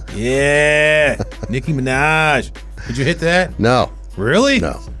 Yeah. Nicki Minaj. Did you hit that? No. Really?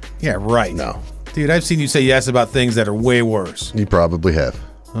 No. Yeah, right. No. Dude, I've seen you say yes about things that are way worse. You probably have.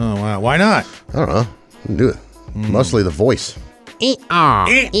 Oh, wow. Why not? I don't know. I can do it. Mostly the voice.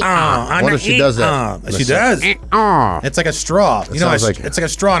 What if she does that? She does. It's like a straw. You know, sounds it's like a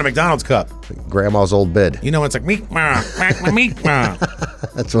straw in a McDonald's cup. Grandma's old bed. You know, it's like meat, meat.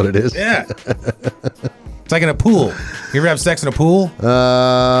 That's what it is. Yeah. It's like in a pool. You ever have sex in a pool? You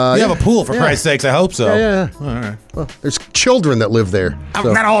have a pool, for Christ's sakes. I hope so. Yeah. All right. Well, there's children that live there.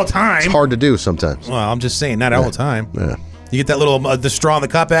 So not all the time. it's hard to do sometimes. Well, I'm just saying, not all the time. Yeah. You get that little the straw in the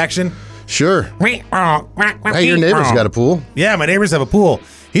cup action. Sure. Hey, your neighbor's got a pool. Yeah, my neighbors have a pool.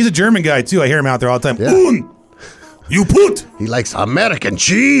 He's a German guy too. I hear him out there all the time. Yeah. You put. He likes American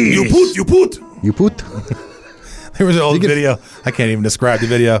cheese. You put. There was an old video. I can't even describe the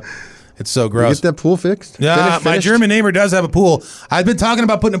video. It's so gross. You get that pool fixed? Yeah, Finished? my German neighbor does have a pool. I've been talking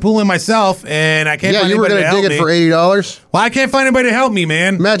about putting a pool in myself, and I can't find you were anybody to going to help dig me. it for $80? Well, I can't find anybody to help me,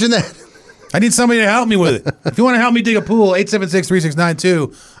 man. Imagine that. I need somebody to help me with it. If you want to help me dig a pool,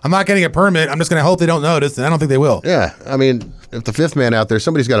 876-3692. I'm not getting a permit. I'm just going to hope they don't notice, and I don't think they will. Yeah, I mean, if the fifth man out there,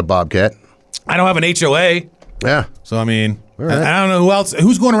 somebody's got a Bobcat. I don't have an HOA. Yeah. So, I mean, right. I don't know who else.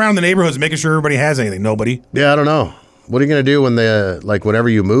 Who's going around the neighborhoods making sure everybody has anything? Nobody. Yeah, I don't know. What are you going to do when whenever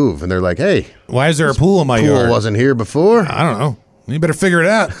you move and they're like, hey. Why is there a pool in my yard? Pool wasn't here before. I don't know. You better figure it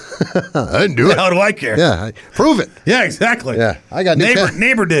out. I didn't do it. How do I care? Yeah, prove it. Yeah, exactly. Yeah, I got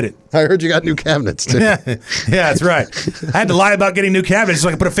neighbor did it. I heard you got new cabinets too. Yeah, that's right. I had to lie about getting new cabinets so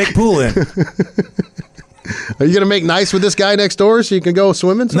I could put a fake pool in. Are you gonna make nice with this guy next door so you can go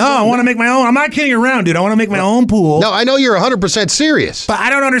swimming? No, I want to make my own. I'm not kidding around, dude. I want to make my own pool. No, I know you're 100% serious. But I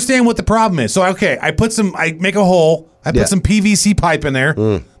don't understand what the problem is. So, okay, I make a hole. I put some PVC pipe in there.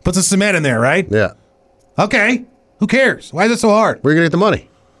 Put some cement in there, right? Yeah. Okay. Who cares? Why is it so hard? Where are you gonna get the money?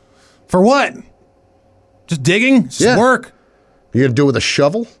 For what? Just digging? Just work? You gonna do it with a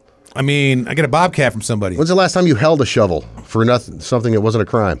shovel? I mean, I get a Bobcat from somebody. When's the last time you held a shovel for something that wasn't a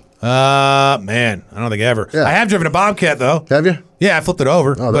crime? Man, I don't think ever. Yeah. I have driven a Bobcat though. Have you? Yeah, I flipped it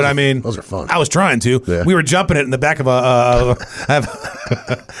over. Oh, but I mean, those are fun. I was trying to. Yeah. We were jumping it in the back of a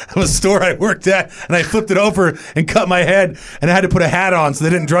store I worked at, and I flipped it over and cut my head, and I had to put a hat on so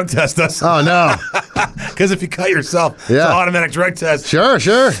they didn't drug test us. Oh no! Because if you cut yourself, it's an automatic drug test. Sure.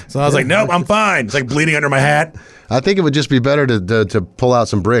 So I was like, nope, I'm fine. It's like bleeding under my hat. I think it would just be better to pull out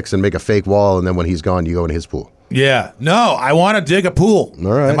some bricks and make a fake wall, and then when he's gone, you go in his pool. Yeah. No, I want to dig a pool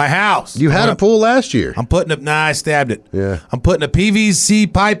in my house. You had a pool last year. I'm putting I stabbed it. Yeah. I'm putting a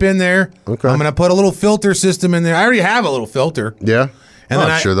PVC pipe in there. Okay. I'm going to put a little filter system in there. I already have a little filter. Yeah. And then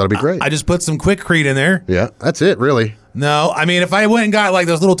I'm sure that'll be great. I just put some Quikrete in there. Yeah, that's it, really. No, I mean, if I went and got like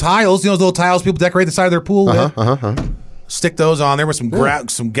those little tiles, those little tiles people decorate the side of their pool with, stick those on there with some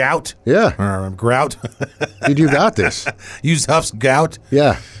gout. Yeah. Grout. Dude, you got this. Use Huff's gout.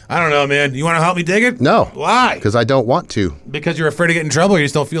 Yeah. I don't know, man. You want to help me dig it? No. Why? Because I don't want to. Because you're afraid of getting in trouble or you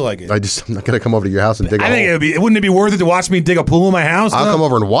just don't feel like it? I'm not going to come over to your house and dig a hole. I think wouldn't it be worth it to watch me dig a pool in my house? I'll come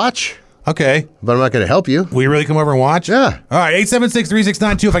over and watch. Okay. But I'm not going to help you. Will you really come over and watch? Yeah. All right,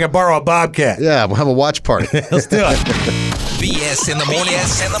 876-3692 if I can borrow a Bobcat. Yeah, we'll have a watch party. Let's do it. BS in the morning.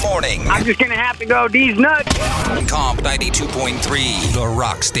 BS in the morning. I'm just gonna have to go D's nuts. Comp 92.3, the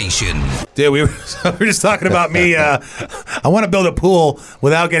Rock Station. Dude, we were just talking about me. I want to build a pool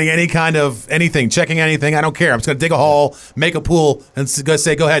without getting any kind of anything, checking anything. I don't care. I'm just going to dig a hole, make a pool, and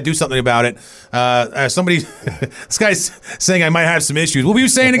say, go ahead, do something about it. Somebody, this guy's saying I might have some issues. What were you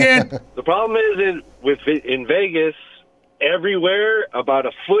saying again? The problem is in Vegas, everywhere about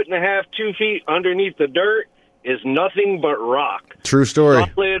 1.5 feet, 2 feet underneath the dirt is nothing but rock. True story.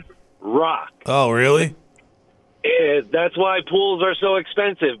 Solid rock. Oh, really? That's why pools are so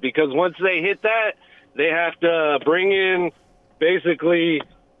expensive, because once they hit that, they have to bring in basically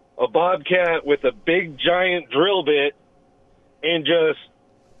a bobcat with a big giant drill bit and just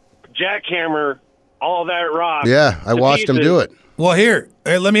jackhammer all that rock. Yeah, I watched them do it. Well, here,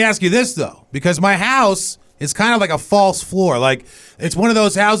 let me ask you this, though, because my house is kind of like a false floor. Like, it's one of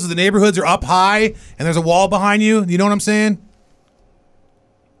those houses, the neighborhoods are up high, and there's a wall behind you. You know what I'm saying?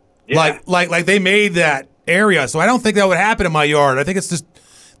 Yeah. Like they made that area, so I don't think that would happen in my yard. I think it's just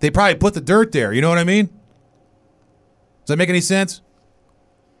they probably put the dirt there. You know what I mean? Does that make any sense?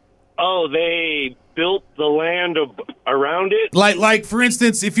 Oh, they built the land around it? Like for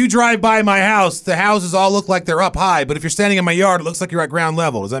instance, if you drive by my house, the houses all look like they're up high, but if you're standing in my yard, it looks like you're at ground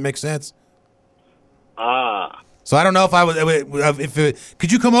level. Does that make sense? Ah. So I don't know if I would.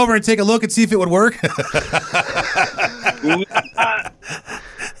 Could you come over and take a look and see if it would work?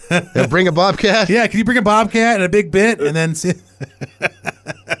 Yeah, bring a bobcat? Yeah, can you bring a bobcat and a big bit and then see?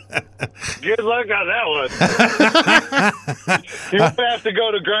 Good luck on that one. You have to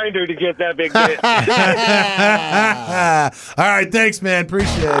go to Grindr to get that big bit. All right, thanks, man.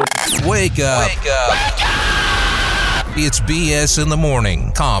 Appreciate it. Wake up. Wake up. It's BS in the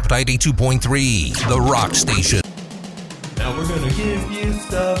morning. Comp 92.3, the Rock Station. Now we're gonna give you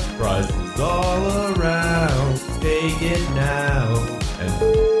stuff, prizes all around. Take it now and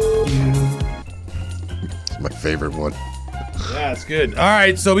you. It's my favorite one. Yeah, it's good. All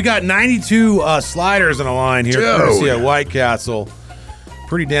right, so we got 92 sliders on the line here. Courtesy of White Castle.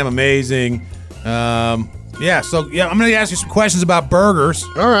 Pretty damn amazing. I'm going to ask you some questions about burgers.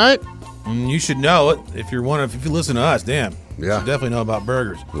 All right. And you should know it if you listen to us. Damn. Yeah. You should definitely know about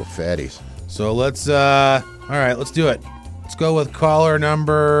burgers. Little fatties. So let's all right, let's do it. Let's go with caller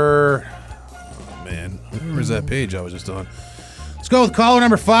number. Oh man, where's that page I was just on? Let's go with caller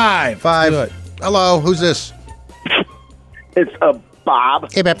number 5. 5. Let's do it. Hello, who's this? It's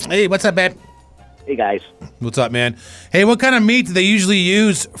Bob. Hey, Babs. Hey, what's up, babe? Hey, guys. What's up, man? Hey, what kind of meat do they usually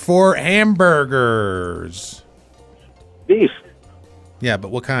use for hamburgers? Beef. Yeah,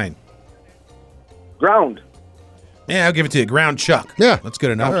 but what kind? Ground. Yeah, I'll give it to you. Ground chuck. Yeah. That's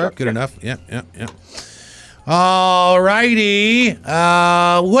good enough. All right. Good enough. Yeah. All righty.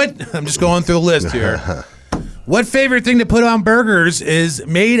 What? I'm just going through the list here. What favorite thing to put on burgers is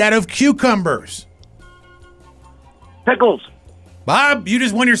made out of cucumbers? Pickles. Bob, you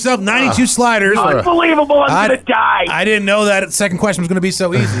just won yourself 92 sliders. Unbelievable. I'm going to die. I didn't know that second question was going to be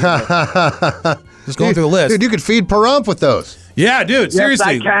so easy. Just going through the list. Dude, you could feed Pahrump with those. Yeah, dude,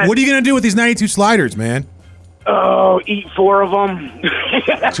 seriously. Yes, I can. What are you going to do with these 92 sliders, man? Oh, eat 4 of them.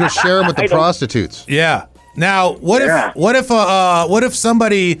 Just share them with the prostitutes. Yeah. Now, what if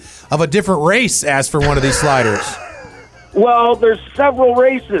somebody of a different race asked for one of these sliders? Well, there's several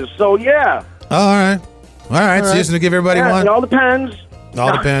races, so yeah. Oh, all right. So you're just going to give everybody one? It all depends.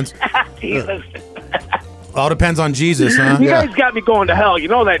 All depends. Jesus. All depends on Jesus, huh? You guys got me going to hell. You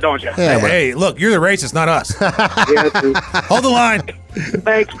know that, don't you? Yeah, hey, look, you're the racist, not us. Hold the line.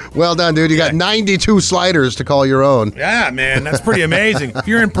 Thanks. Well done, dude. You got 92 sliders to call your own. Yeah, man. That's pretty amazing. If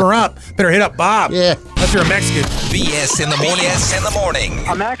you're in Pahrump, better hit up Bob. Yeah. Unless you're a Mexican. BS in the morning. BS in the morning.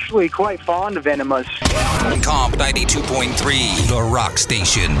 I'm actually quite fond of enemas. Comp 92.3, the Rock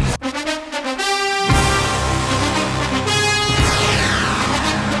Station.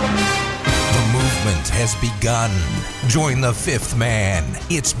 Has begun. Join the fifth man.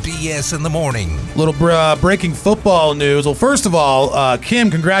 It's BS in the morning. Little breaking football news. Well, first of all,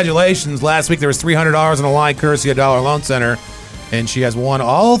 Kim, congratulations. Last week there was $300 on the line, courtesy of Dollar Loan Center, and she has won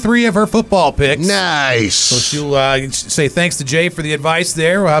all 3 of her football picks. Nice. So she'll say thanks to Jay for the advice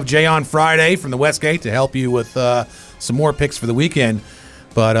there. We'll have Jay on Friday from the Westgate to help you with some more picks for the weekend.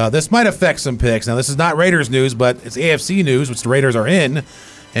 But this might affect some picks. Now, this is not Raiders news, but it's AFC news, which the Raiders are in.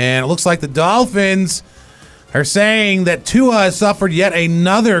 And it looks like the Dolphins are saying that Tua has suffered yet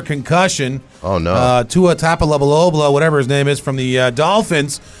another concussion. Oh, no. Tua Tagovailoa, whatever his name is, from the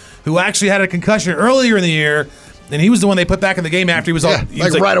Dolphins, who actually had a concussion earlier in the year. And he was the one they put back in the game after he was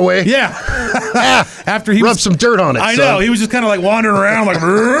right away. Yeah. After he rubbed some dirt on it. I know. He was just kind of like wandering around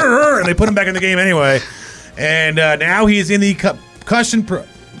and they put him back in the game anyway. And now he is in the concussion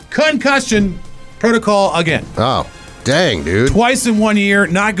protocol again. Oh, dang, dude. Twice in 1 year.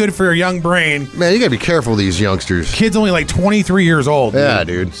 Not good for your young brain. Man, you got to be careful with these youngsters. Kid's only like 23 years old. Yeah,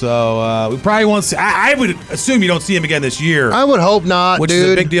 dude. So we probably won't see. I would assume you don't see him again this year. I would hope not, which dude.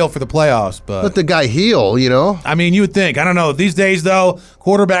 is a big deal for the playoffs. But let the guy heal, you know? I mean, you would think. I don't know. These days, though,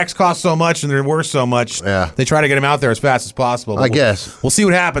 quarterbacks cost so much and they're worth so much. Yeah. They try to get him out there as fast as possible. I guess. We'll see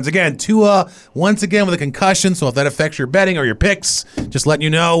what happens. Again, Tua, once again, with a concussion. So if that affects your betting or your picks, just letting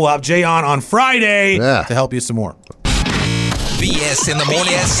you know, we'll have Jay on Friday to help you some more. BS in the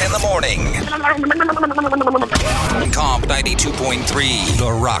morning. BS in the morning. Comp 92.3,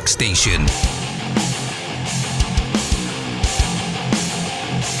 The Rock Station.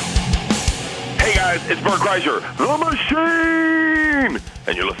 Hey guys, it's Bert Kreischer, the Machine,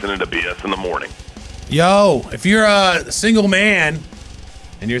 and you're listening to BS in the morning. Yo, if you're a single man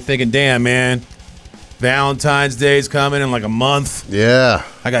and you're thinking, damn, man, Valentine's Day's coming in like a month. Yeah.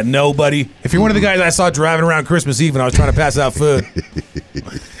 I got nobody. If you're one of the guys I saw driving around Christmas Eve and I was trying to pass out food,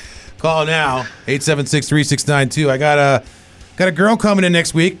 call now, 876-3692. I got a girl coming in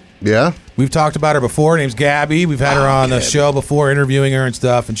next week. Yeah? We've talked about her before. Her name's Gabby. We've had her on the show before, interviewing her and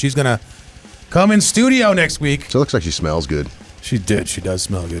stuff, and she's going to come in studio next week. So it looks like she smells good. She does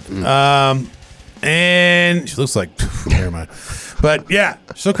smell good. And she looks like, never mind. But yeah,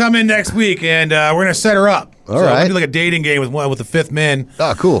 she'll come in next week, and we're gonna set her up. All right. We'll do like a dating game with the fifth men.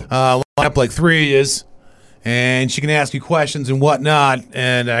 Oh, cool. Line up like three is, and she can ask you questions and whatnot.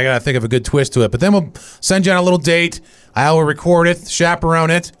 And I gotta think of a good twist to it. But then we'll send you on a little date. I will record it,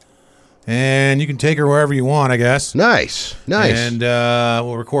 chaperone it, and you can take her wherever you want, I guess. Nice. And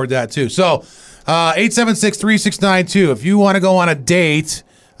we'll record that too. So 876-3692. If you want to go on a date.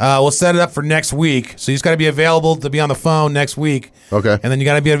 We'll set it up for next week. So you just got to be available to be on the phone next week. Okay. And then you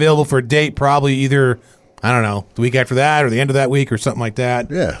got to be available for a date probably either, I don't know, the week after that or the end of that week or something like that.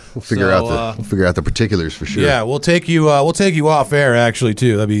 Yeah, we'll figure out the particulars for sure. Yeah, we'll take you off air actually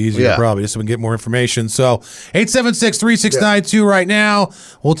too. That'd be easier probably just so we can get more information. So 876-3692 right now.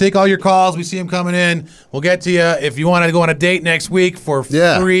 We'll take all your calls. We see them coming in. We'll get to you if you want to go on a date next week for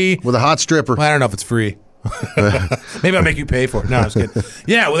free with a hot stripper. Well, I don't know if it's free. Maybe I'll make you pay for it. No, I'm just kidding.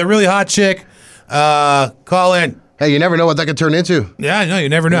 Yeah, with a really hot chick, call in. Hey, you never know what that could turn into. Yeah, no, you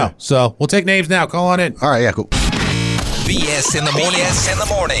never know. Yeah. So we'll take names now. Call on in. All right, yeah, cool. BS in the morning. BS in the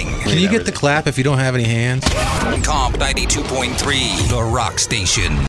morning. Can you get the clap if you don't have any hands? Comp 92.3, The Rock Station.